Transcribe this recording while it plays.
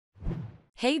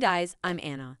Hey guys, I'm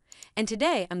Anna, and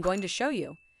today I'm going to show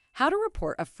you how to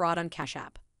report a fraud on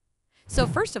Cashapp. So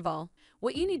first of all,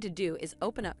 what you need to do is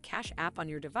open up Cashapp on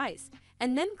your device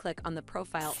and then click on the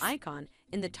profile icon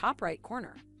in the top right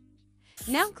corner.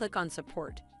 Now click on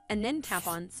Support and then tap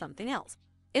on Something Else.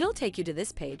 It'll take you to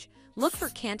this page. Look for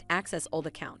Can't Access Old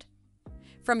Account.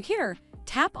 From here,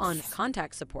 tap on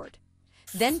Contact Support.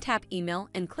 Then tap Email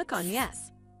and click on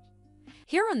Yes.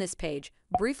 Here on this page,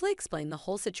 briefly explain the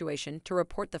whole situation to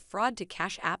report the fraud to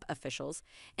Cashapp officials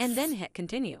and then hit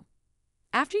Continue.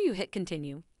 After you hit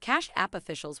Continue, Cashapp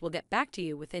officials will get back to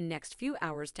you within next few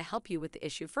hours to help you with the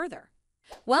issue further.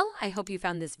 Well, I hope you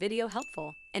found this video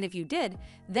helpful, and if you did,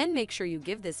 then make sure you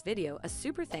give this video a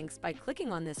super thanks by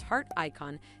clicking on this heart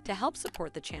icon to help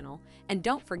support the channel, and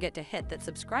don't forget to hit that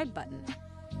subscribe button.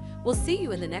 We'll see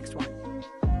you in the next one.